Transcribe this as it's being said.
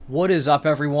What is up,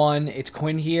 everyone? It's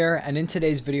Quinn here, and in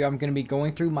today's video I'm going to be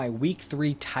going through my week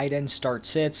 3 tight end start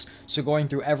sits. So going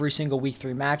through every single week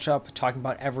 3 matchup, talking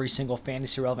about every single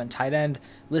fantasy relevant tight end,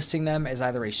 listing them as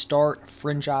either a start,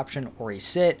 fringe option, or a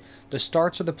sit. The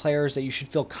starts are the players that you should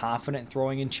feel confident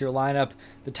throwing into your lineup.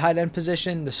 The tight end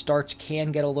position, the starts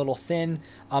can get a little thin.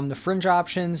 The fringe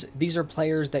options, these are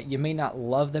players that you may not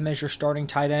love them as your starting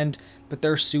tight end, but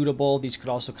they're suitable. These could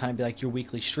also kind of be like your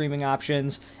weekly streaming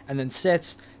options. And then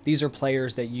sits, these are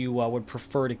players that you would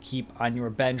prefer to keep on your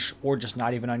bench or just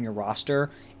not even on your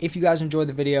roster. If you guys enjoyed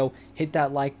the video, hit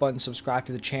that like button, subscribe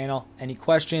to the channel. Any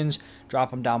questions,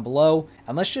 drop them down below.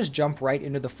 And let's just jump right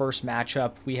into the first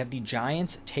matchup. We have the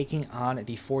Giants taking on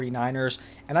the 49ers.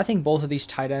 And I think both of these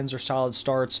tight ends are solid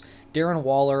starts. Darren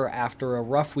Waller, after a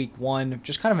rough week 1,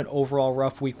 just kind of an overall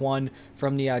rough week 1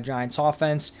 from the Giants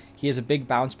offense. He has a big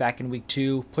bounce back in week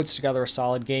 2, puts together a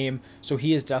solid game, so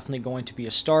he is definitely going to be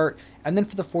a start. And then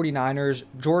for the 49ers,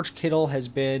 George Kittle has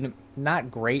been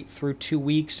not great through 2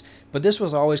 weeks, but this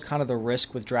was always kind of the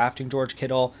risk with drafting George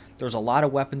Kittle. There's a lot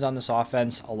of weapons on this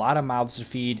offense, a lot of mouths to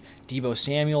feed. Deebo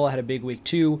Samuel had a big week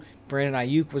 2. Brandon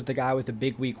Ayuk was the guy with a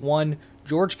big week 1.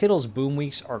 George Kittle's boom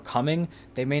weeks are coming.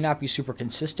 They may not be super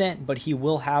consistent, but he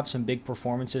will have some big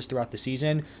performances throughout the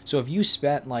season. So if you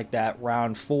spent like that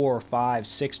round 4, 5,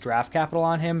 6 draft capital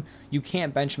on him, you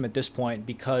can't bench him at this point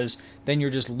because then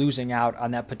you're just losing out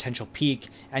on that potential peak.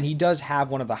 And he does have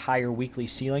one of the higher weekly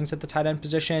ceilings at the tight end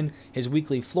position. His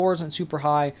weekly floor isn't super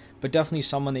high, but definitely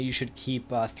someone that you should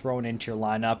keep thrown into your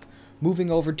lineup.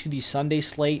 Moving over to the Sunday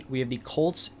slate, we have the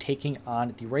Colts taking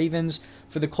on the Ravens.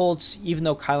 For the Colts, even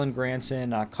though Kylen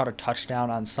Granson caught a touchdown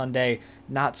on Sunday,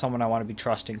 not someone I want to be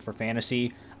trusting for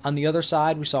fantasy. On the other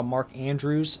side, we saw Mark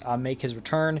Andrews make his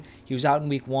return. He was out in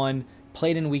week 1,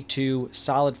 played in week 2,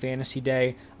 solid fantasy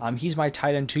day. He's my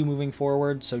tight end 2 moving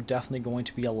forward, so definitely going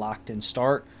to be a locked-in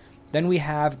start. Then we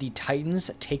have the Titans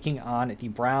taking on the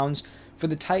Browns. For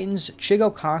the Titans, Chig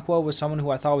Okonkwo was someone who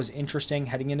I thought was interesting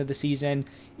heading into the season.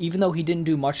 Even though he didn't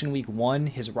do much in week 1,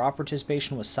 his raw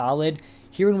participation was solid.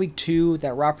 Here in week 2,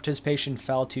 that raw participation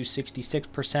fell to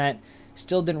 66%.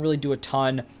 Still didn't really do a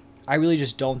ton. I really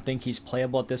just don't think he's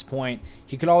playable at this point.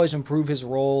 He could always improve his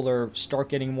role or start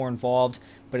getting more involved,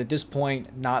 but at this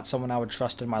point, not someone I would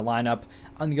trust in my lineup.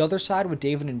 On the other side with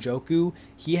David Njoku,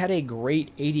 he had a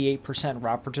great 88%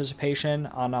 raw participation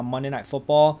on Monday Night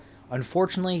Football.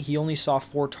 Unfortunately, he only saw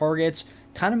 4 targets,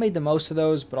 kind of made the most of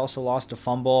those, but also lost a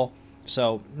fumble.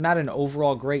 So not an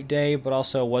overall great day, but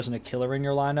also wasn't a killer in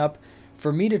your lineup.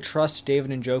 For me to trust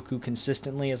David Njoku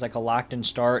consistently as like a locked-in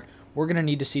start, we're going to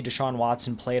need to see Deshaun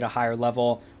Watson play at a higher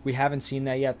level. We haven't seen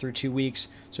that yet through 2 weeks,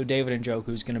 so David Njoku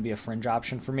is going to be a fringe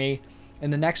option for me. In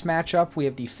the next matchup, we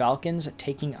have the Falcons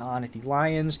taking on the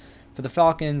Lions. For the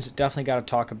Falcons, definitely got to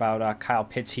talk about Kyle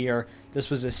Pitts here. This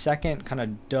was his second kind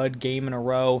of dud game in a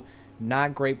row.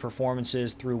 Not great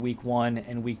performances through week 1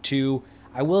 and week 2.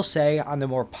 I will say, on the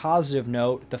more positive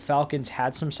note, the Falcons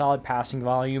had some solid passing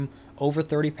volume, over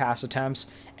 30 pass attempts,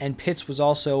 and Pitts was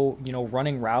also,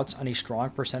 running routes on a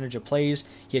strong percentage of plays.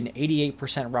 He had an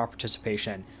 88% route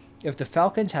participation. If the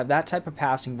Falcons have that type of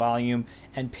passing volume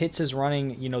and Pitts is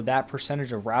running, that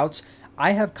percentage of routes,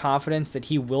 I have confidence that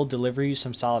he will deliver you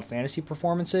some solid fantasy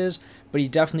performances, but he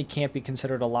definitely can't be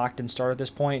considered a locked-in start at this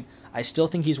point. I still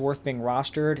think he's worth being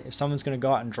rostered. If someone's going to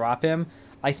go out and drop him,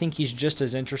 I think he's just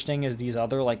as interesting as these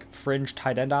other fringe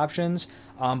tight end options.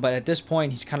 But at this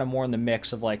point, he's kind of more in the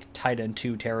mix of tight end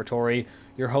 2 territory.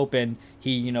 You're hoping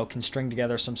he can string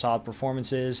together some solid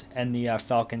performances and the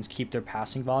Falcons keep their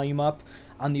passing volume up.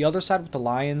 On the other side with the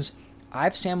Lions, I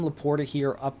have Sam Laporta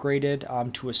here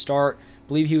upgraded to a start. I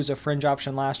believe he was a fringe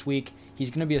option last week. He's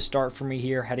going to be a start for me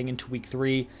here heading into week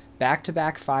 3.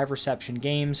 Back-to-back 5 reception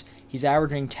games. He's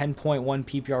averaging 10.1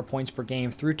 PPR points per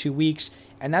game through 2 weeks,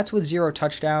 and that's with 0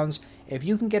 touchdowns. If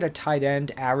you can get a tight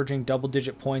end averaging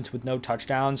double-digit points with no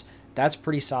touchdowns, that's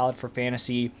pretty solid for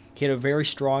fantasy. He had a very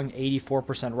strong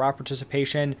 84% raw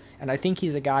participation, and I think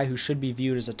he's a guy who should be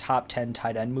viewed as a top 10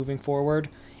 tight end moving forward.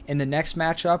 In the next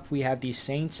matchup, we have the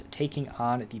Saints taking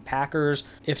on the Packers.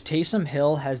 If Taysom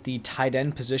Hill has the tight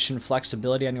end position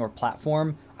flexibility on your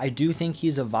platform, I do think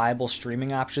he's a viable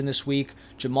streaming option this week.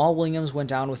 Jamal Williams went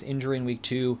down with injury in week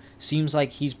 2. Seems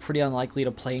like he's pretty unlikely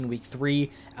to play in week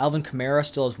 3. Alvin Kamara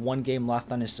still has 1 game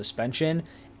left on his suspension.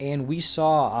 And we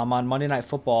saw on Monday Night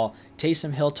Football,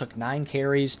 Taysom Hill took 9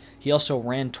 carries. He also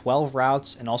ran 12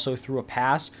 routes and also threw a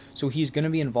pass. So he's going to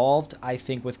be involved, I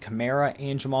think, with Kamara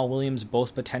and Jamal Williams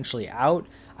both potentially out.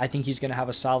 I think he's going to have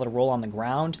a solid role on the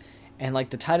ground. And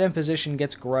the tight end position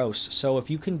gets gross. So if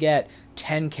you can get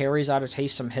 10 carries out of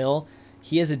Taysom Hill,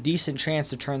 he has a decent chance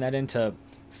to turn that into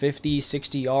 50,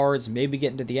 60 yards, maybe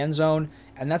get into the end zone,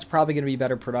 and that's probably going to be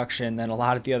better production than a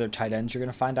lot of the other tight ends you're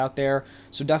going to find out there.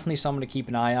 So definitely someone to keep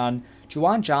an eye on.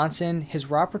 Juwan Johnson, his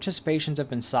route participations have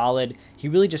been solid. He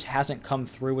really just hasn't come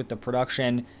through with the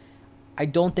production. I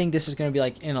don't think this is going to be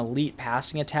like an elite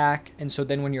passing attack. And so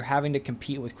then when you're having to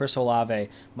compete with Chris Olave,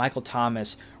 Michael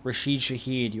Thomas, Rashid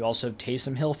Shaheed, you also have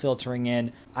Taysom Hill filtering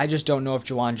in. I just don't know if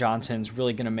Juwan Johnson's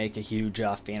really going to make a huge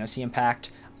fantasy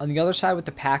impact. On the other side with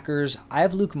the Packers, I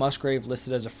have Luke Musgrave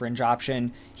listed as a fringe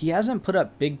option. He hasn't put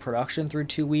up big production through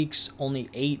 2 weeks, only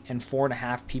 8 and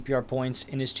 4.5 PPR points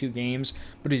in his 2 games,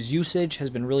 but his usage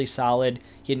has been really solid.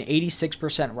 He had an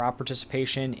 86% route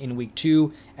participation in week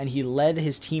 2, and he led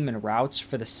his team in routes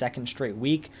for the 2nd straight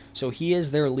week, so he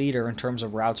is their leader in terms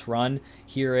of routes run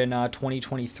here in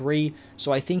 2023.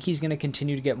 So I think he's going to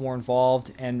continue to get more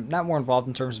involved, and not more involved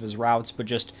in terms of his routes, but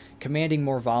just commanding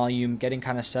more volume, getting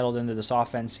kind of settled into this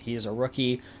offense. He is a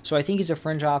rookie, so I think he's a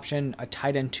fringe option, a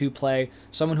tight end 2 play,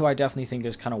 someone who I definitely think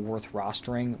is kind of worth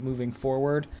rostering moving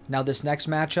forward. Now this next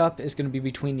matchup is going to be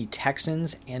between the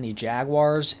Texans and the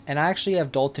Jaguars, and I actually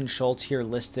have Dalton Schultz here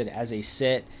listed as a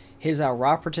sit. His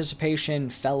route participation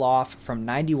fell off from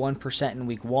 91% in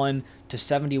week 1 to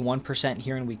 71%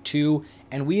 here in week 2,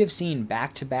 and we have seen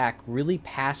back-to-back really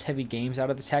pass-heavy games out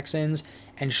of the Texans,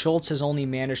 and Schultz has only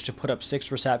managed to put up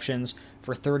 6 receptions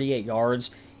for 38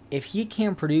 yards. If he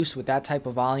can't produce with that type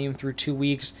of volume through 2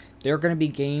 weeks, there are going to be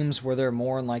games where they're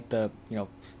more in like the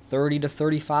 30 to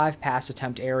 35 pass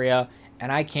attempt area,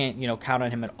 and I can't count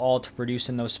on him at all to produce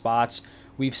in those spots.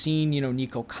 We've seen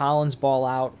Nico Collins ball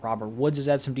out, Robert Woods has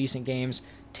had some decent games,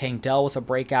 Tank Dell with a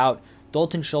breakout.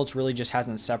 Dalton Schultz really just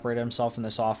hasn't separated himself in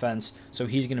this offense, so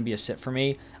he's going to be a sit for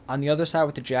me. On the other side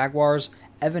with the Jaguars,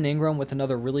 Evan Ingram with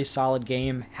another really solid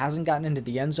game, hasn't gotten into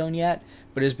the end zone yet,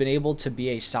 but has been able to be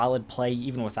a solid play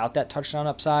even without that touchdown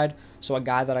upside. So a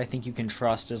guy that I think you can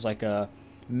trust as like a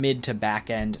mid to back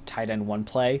end tight end 1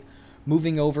 play.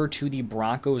 Moving over to the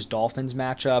Broncos-Dolphins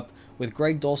matchup, with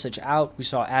Greg Dulcich out, we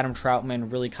saw Adam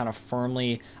Troutman really kind of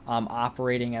firmly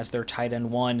operating as their tight end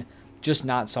 1, just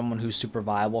not someone who's super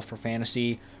viable for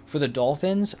fantasy. For the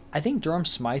Dolphins, I think Durham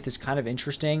Smythe is kind of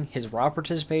interesting. His route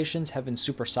participations have been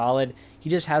super solid. He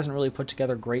just hasn't really put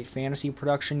together great fantasy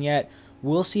production yet.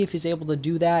 We'll see if he's able to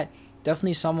do that.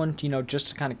 Definitely someone, just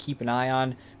to kind of keep an eye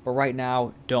on. But right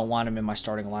now, don't want him in my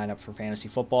starting lineup for fantasy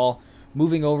football.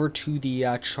 Moving over to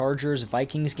the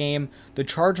Chargers-Vikings game, the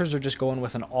Chargers are just going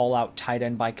with an all-out tight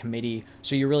end by committee,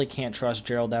 so you really can't trust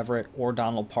Gerald Everett or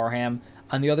Donald Parham.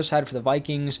 On the other side for the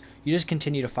Vikings, you just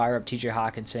continue to fire up TJ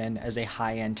Hawkinson as a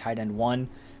high-end tight end 1.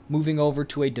 Moving over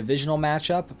to a divisional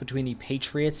matchup between the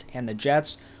Patriots and the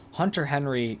Jets, Hunter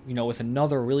Henry, with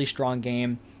another really strong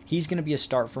game. He's going to be a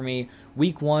start for me.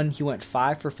 Week 1, he went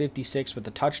 5 for 56 with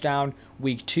a touchdown.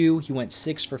 Week 2, he went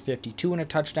 6 for 52 and a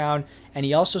touchdown. And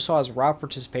he also saw his route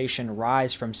participation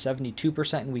rise from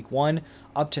 72% in week 1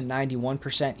 up to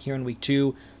 91% here in week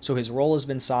 2. So his role has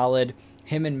been solid.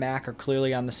 Him and Mac are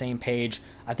clearly on the same page.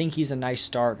 I think he's a nice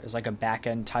start as like a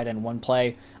back-end tight end 1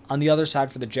 play. On the other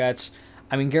side for the Jets,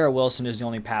 Garrett Wilson is the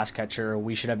only pass catcher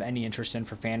we should have any interest in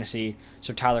for fantasy.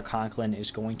 So Tyler Conklin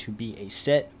is going to be a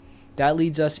sit. That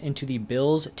leads us into the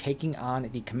Bills taking on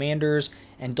the Commanders,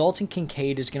 and Dalton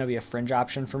Kincaid is going to be a fringe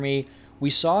option for me. We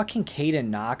saw Kincaid and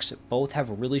Knox both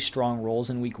have really strong roles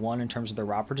in week 1 in terms of their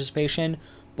route participation.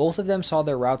 Both of them saw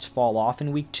their routes fall off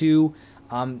in week 2,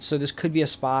 so this could be a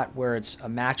spot where it's a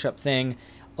matchup thing.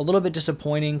 A little bit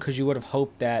disappointing because you would have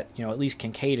hoped that, at least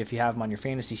Kincaid, if you have him on your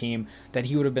fantasy team, that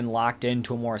he would have been locked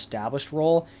into a more established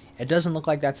role. It doesn't look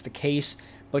like that's the case,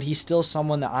 but he's still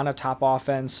someone that on a top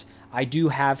offense, I do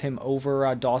have him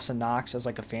over Dawson Knox as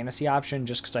like a fantasy option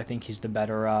just because I think he's the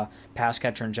better pass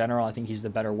catcher in general. I think he's the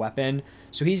better weapon.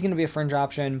 So he's going to be a fringe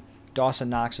option. Dawson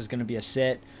Knox is going to be a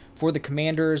sit. For the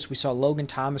Commanders, we saw Logan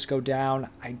Thomas go down.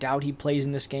 I doubt he plays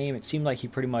in this game. It seemed like he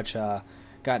pretty much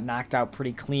got knocked out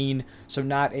pretty clean. So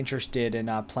not interested in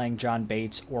playing John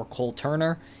Bates or Cole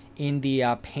Turner. In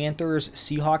the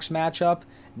Panthers-Seahawks matchup,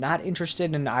 not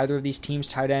interested in either of these teams'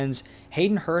 tight ends.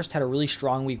 Hayden Hurst had a really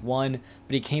strong week 1,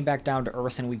 but he came back down to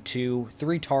earth in week 2.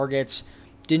 3 targets,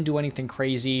 didn't do anything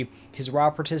crazy. His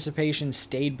route participation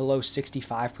stayed below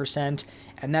 65%,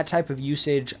 and that type of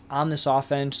usage on this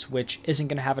offense, which isn't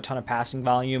going to have a ton of passing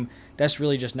volume, that's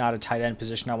really just not a tight end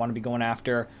position I want to be going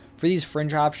after. For these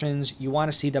fringe options, you want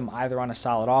to see them either on a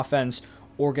solid offense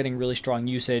or getting really strong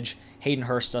usage. Hayden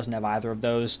Hurst doesn't have either of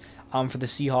those. For the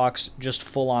Seahawks, just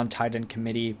full-on tight end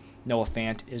committee. Noah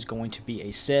Fant is going to be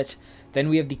a sit. Then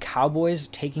we have the Cowboys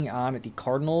taking on the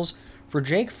Cardinals. For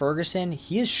Jake Ferguson,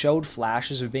 he has showed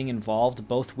flashes of being involved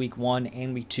both week 1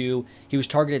 and week 2. He was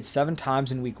targeted 7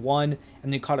 times in week 1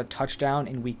 and then caught a touchdown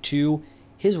in week 2.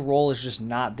 His role is just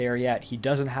not there yet. He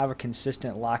doesn't have a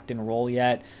consistent locked-in role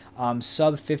yet.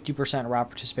 Sub 50% route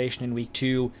participation in week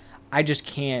 2. I just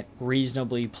can't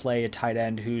reasonably play a tight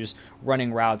end who's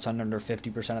running routes on under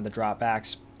 50% of the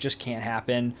dropbacks. Just can't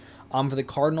happen. For the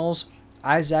Cardinals,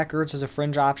 Zach Ertz is a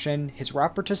fringe option. His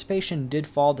route participation did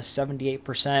fall to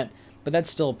 78%, but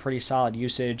that's still a pretty solid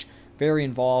usage. Very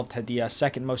involved, had the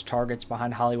second most targets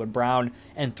behind Hollywood Brown,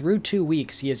 and through 2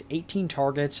 weeks, he has 18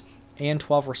 targets and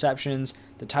 12 receptions.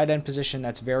 The tight end position,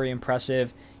 that's very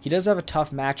impressive. He does have a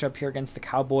tough matchup here against the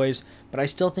Cowboys, but I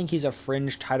still think he's a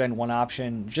fringe tight end 1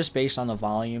 option just based on the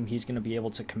volume he's going to be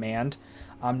able to command.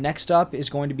 Next up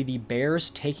is going to be the Bears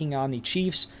taking on the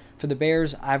Chiefs. For the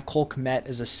Bears, I have Cole Kmet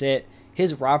as a sit.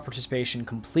 His route participation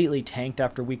completely tanked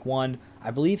after week 1.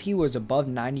 I believe he was above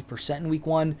 90% in week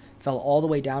 1, fell all the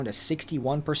way down to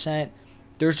 61%.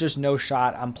 There's just no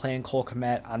shot I'm playing Cole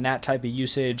Kmet on that type of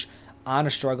usage on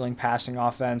a struggling passing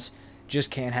offense.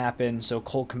 Just can't happen, so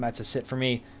Cole Kmet's a sit for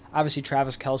me. Obviously,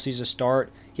 Travis Kelce's a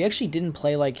start. He actually didn't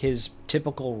play like his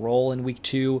typical role in week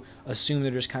 2. Assume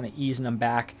they're just kind of easing him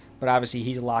back, but obviously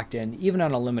he's locked in. Even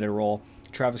on a limited role,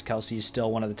 Travis Kelce is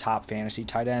still one of the top fantasy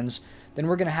tight ends. Then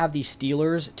we're going to have the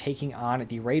Steelers taking on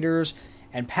the Raiders,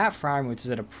 and Pat Freiermuth is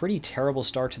at a pretty terrible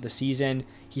start to the season.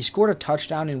 He scored a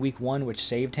touchdown in week 1, which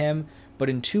saved him, but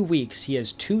in 2 weeks, he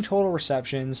has 2 total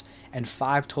receptions and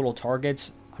 5 total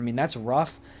targets. I mean, that's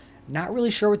rough. Not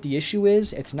really sure what the issue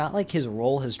is. It's not like his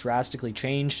role has drastically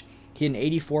changed. He had an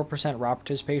 84% route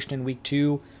participation in week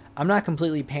 2. I'm not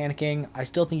completely panicking. I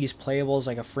still think he's playable as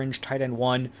like a fringe tight end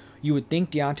 1. You would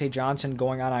think Deontay Johnson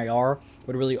going on IR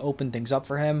would really open things up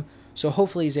for him. So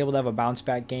hopefully he's able to have a bounce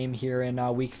back game here in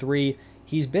week 3.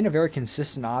 He's been a very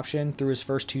consistent option through his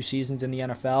first 2 seasons in the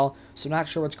NFL, so not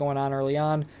sure what's going on early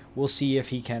on. We'll see if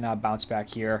he can bounce back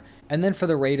here. And then for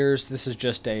the Raiders, this is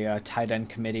just a tight end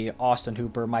committee. Austin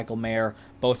Hooper, Michael Mayer,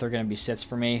 both are going to be sits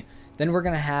for me. Then we're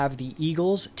going to have the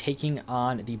Eagles taking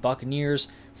on the Buccaneers.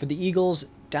 For the Eagles,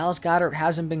 Dallas Goedert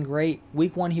hasn't been great.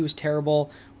 Week 1, he was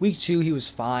terrible. Week 2, he was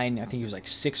fine. I think he was like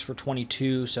 6 for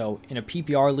 22. So in a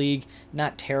PPR league,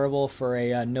 not terrible for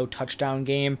a no touchdown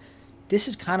game. This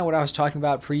is kind of what I was talking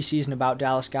about preseason about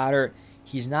Dallas Goedert.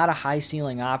 He's not a high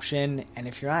ceiling option. And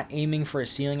if you're not aiming for a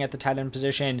ceiling at the tight end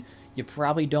position, you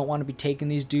probably don't want to be taking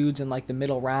these dudes in like the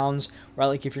middle rounds, right?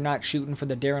 Like if you're not shooting for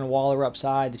the Darren Waller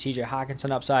upside, the TJ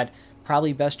Hawkinson upside,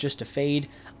 probably best just to fade.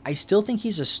 I still think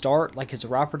he's a start. Like his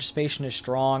route participation is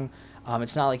strong.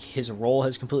 It's not like his role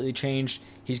has completely changed.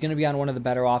 He's going to be on one of the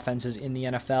better offenses in the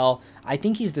NFL. I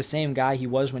think he's the same guy he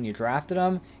was when you drafted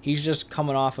him. He's just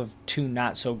coming off of 2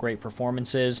 not so great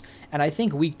performances. And I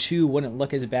think week 2 wouldn't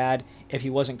look as bad if he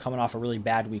wasn't coming off a really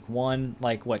bad week 1,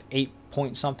 like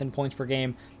 8-point-something points per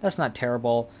game. That's not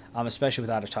terrible, especially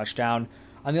without a touchdown.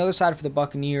 On the other side for the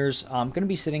Buccaneers, I'm going to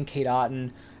be sitting Cade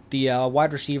Otton. The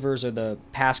wide receivers or the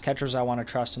pass catchers I want to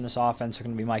trust in this offense are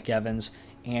going to be Mike Evans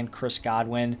and Chris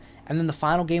Godwin. And then the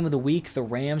final game of the week, the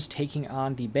Rams taking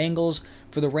on the Bengals.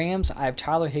 For the Rams, I have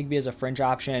Tyler Higbee as a fringe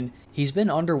option. He's been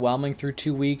underwhelming through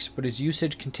 2 weeks, but his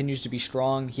usage continues to be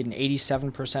strong. He had an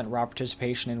 87% route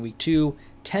participation in week 2,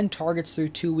 10 targets through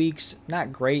 2 weeks.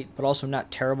 Not great, but also not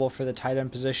terrible for the tight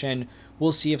end position.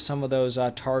 We'll see if some of those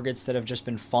targets that have just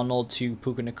been funneled to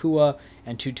Puka Nacua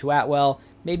and Tutu Atwell,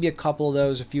 maybe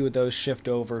a few of those shift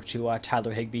over to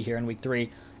Tyler Higbee here in week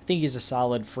 3. I think he's a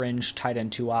solid fringe tight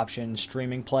end 2 option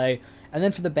streaming play. And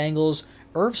then for the Bengals,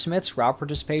 Irv Smith's route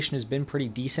participation has been pretty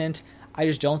decent. I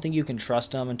just don't think you can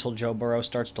trust him until Joe Burrow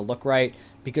starts to look right,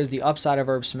 because the upside of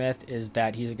Irv Smith is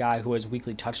that he's a guy who has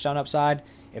weekly touchdown upside.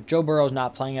 If Joe Burrow's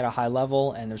not playing at a high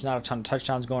level and there's not a ton of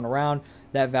touchdowns going around,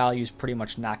 that value is pretty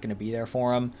much not going to be there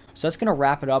for him. So that's going to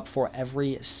wrap it up for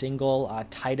every single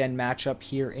tight end matchup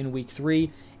here in week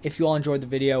 3. If you all enjoyed the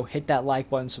video, hit that like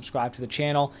button, subscribe to the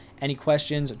channel. Any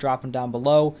questions, drop them down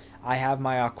below. I have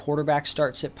my quarterback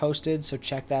start sit posted, so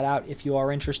check that out if you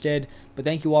are interested. But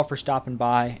thank you all for stopping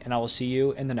by, and I will see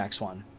you in the next one.